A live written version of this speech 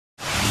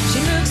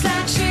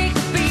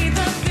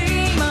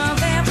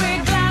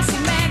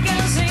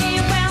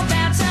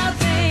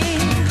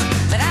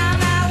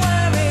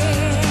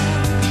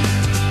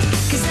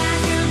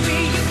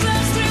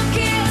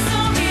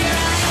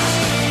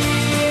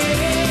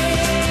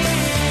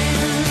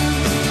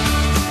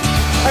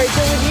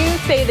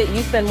say that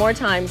you spend more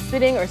time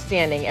sitting or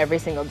standing every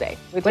single day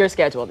with your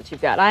schedule that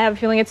you've got? I have a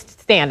feeling it's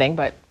standing,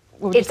 but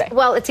what would you say?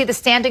 Well, it's either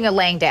standing or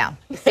laying down.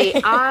 See,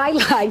 I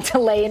like to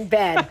lay in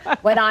bed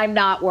when I'm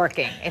not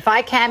working. If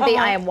I can be,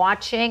 I am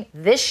watching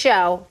this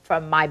show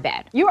from my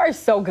bed. You are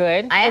so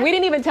good. am. We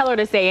didn't even tell her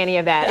to say any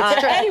of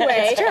that.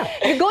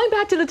 Anyway, going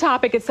back to the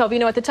topic itself, you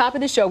know, at the top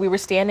of the show, we were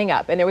standing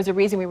up, and there was a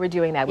reason we were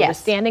doing that. We were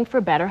standing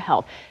for better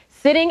health.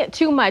 Sitting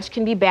too much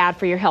can be bad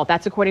for your health.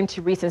 That's according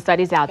to recent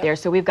studies out there.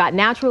 So we've got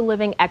natural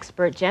living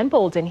expert Jen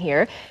Boulden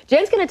here.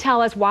 Jen's going to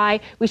tell us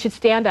why we should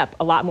stand up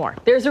a lot more.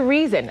 There's a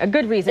reason, a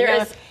good reason.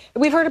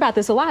 We've heard about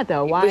this a lot,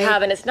 though. Why? We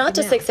have, and it's not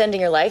just extending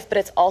your life, but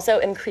it's also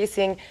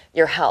increasing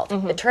your health.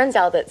 It turns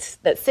out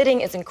that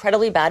sitting is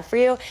incredibly bad for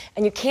you,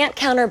 and you can't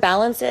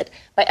counterbalance it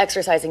by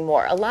exercising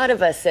more. A lot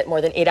of us sit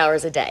more than 8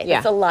 hours a day.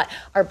 That's a lot.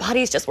 Our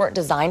bodies just weren't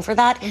designed for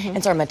that,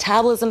 and so our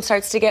metabolism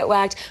starts to get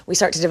whacked. We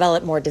start to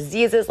develop more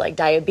diseases like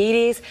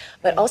diabetes,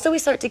 but also we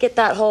start to get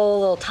that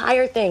whole little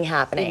tired thing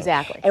happening.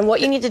 Exactly. And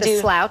what you need to do...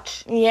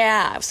 slouch.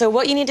 Yeah. So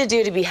what you need to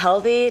do to be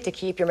healthy, to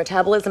keep your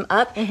metabolism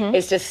up,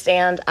 is just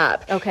stand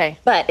up. Okay.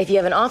 But if you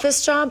have an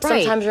office job,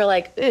 sometimes you're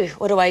like, ooh,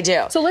 what do I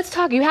do? So let's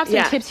talk. You have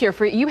some tips here.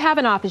 You have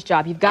an office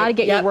job. You've got to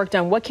get your work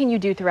done. What can you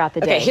do throughout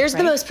the day? Okay, here's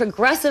the most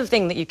progressive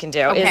thing that you can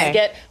do is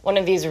get one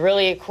of these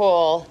really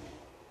cool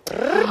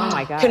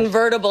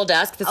convertible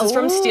desks. This is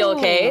from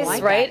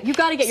Steelcase, right? You've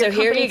got to get your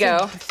company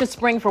to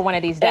spring for one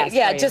of these desks.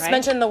 Just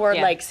mention the word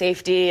like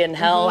safety and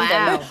health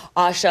and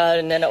ASHA,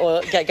 and then it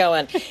will get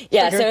going.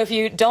 So if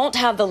you don't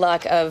have the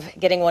luck of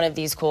getting one of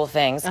these cool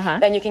things,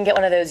 then you can get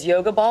one of those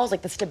yoga balls,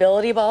 like the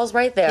stability balls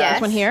right there.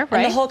 This one here,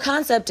 right? And the whole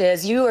concept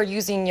is you are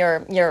using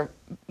your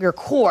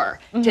core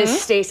to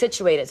stay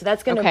situated. So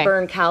that's going to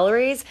burn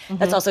calories.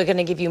 That's also going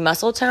to give you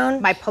muscle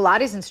tone. My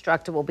Pilates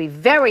instructor will be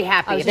very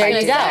happy if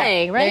I do that.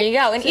 There you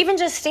go. And even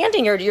just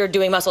standing, you're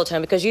doing muscle tone,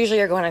 because usually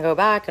you're going to go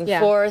back and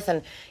forth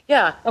and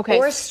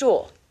or a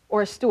stool.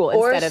 Or a stool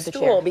instead of the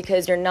chair.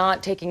 Because you're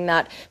not taking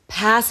that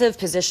passive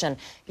position.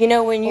 You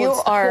know, when you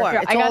are...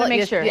 I got to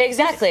make sure.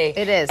 Exactly.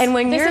 It is. And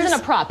when this isn't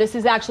a prop. This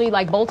is actually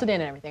like bolted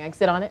in and everything. I can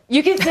sit on it.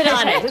 You can sit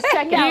on it. Just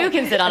check it out. You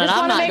can sit on it.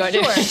 I'm not going to.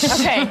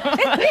 Okay.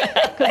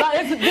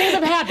 Because things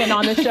have happened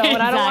on this show,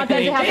 and I don't want that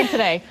to happen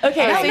today.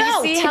 Okay.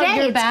 So you see how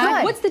your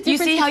back... What's the difference?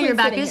 You see how your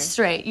back is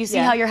straight. You see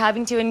how you're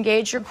having to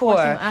engage your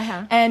core.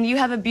 And you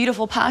have a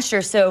beautiful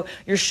posture. So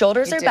your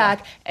shoulders are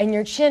back, and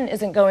your chin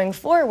isn't going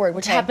forward,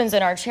 which happens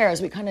in our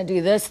chairs. We kind of do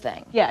this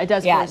thing. Yeah, it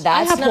does.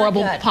 I have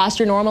horrible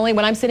posture normally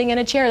when I'm sitting in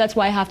a chair. That's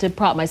why I have to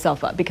prop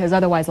myself up, because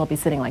otherwise I'll be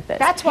sitting like this.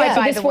 That's why,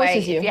 by the way,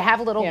 if you have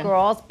little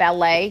girls,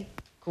 ballet,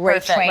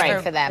 great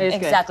training for them.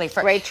 Exactly.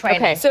 Great training.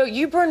 Okay. So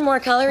you burn more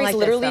calories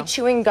literally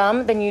chewing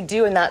gum than you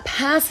do in that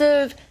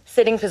passive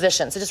sitting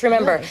position. So just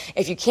remember,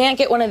 if you can't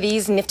get one of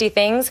these nifty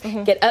things,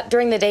 get up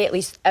during the day at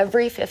least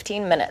every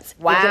 15 minutes.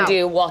 You can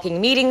do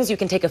walking meetings. You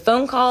can take a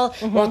phone call,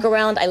 walk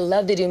around. I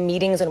love to do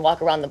meetings and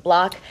walk around the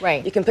block.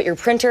 You can put your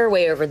printer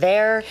way over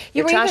there,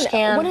 your trash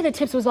can. One of the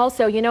tips was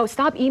also, you know,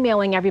 stop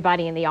emailing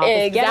everybody in the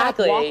office. Get up,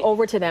 walk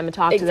over to them and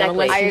talk to them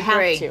unless you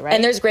have to, right?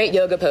 And there's great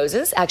yoga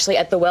poses, actually,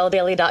 at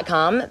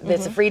thewelldaily.com.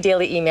 It's a free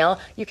daily email.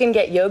 You can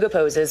get yoga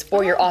poses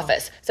for your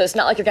office. So it's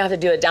not like you're going to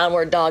have to do a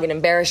downward dog and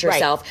embarrass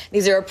yourself.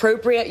 These are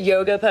appropriate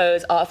yoga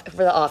pose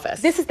for the office.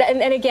 This is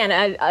and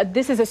again,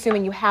 this is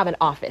assuming you have an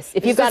office.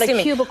 If you've got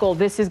a cubicle,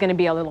 this is going to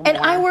be a little more. And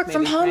I work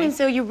from home, and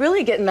so you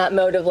really get in that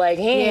mode of like,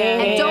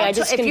 hey, I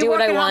just can do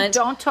what I want.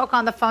 Don't talk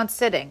on the phone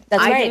sitting.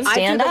 That's right.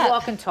 Stand up. I do the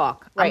walk and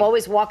talk. I'm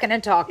always walking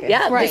and talking.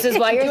 Yeah, this is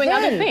why you're doing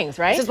other things,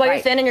 right? This is why you're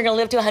thin, and you're going to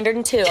live to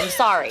 102. I'm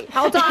sorry.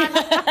 Hold on.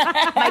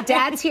 My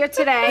dad's here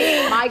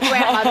today.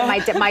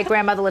 My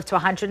grandmother lived to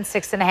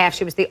 106 and a half.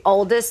 She was the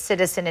oldest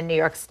citizen in New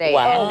York State.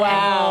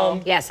 Wow.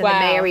 Yes, and the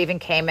mayor even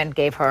came and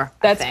gave her.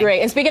 That's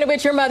great. And speaking of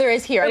which, your mother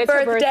is here. It's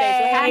her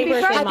birthday.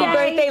 So happy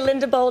birthday,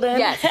 Linda Boulden.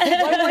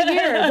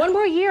 Yes. One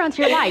more year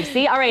onto your life.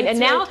 See? All right. And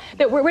now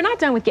that we're not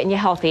done with getting you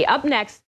healthy. Up next.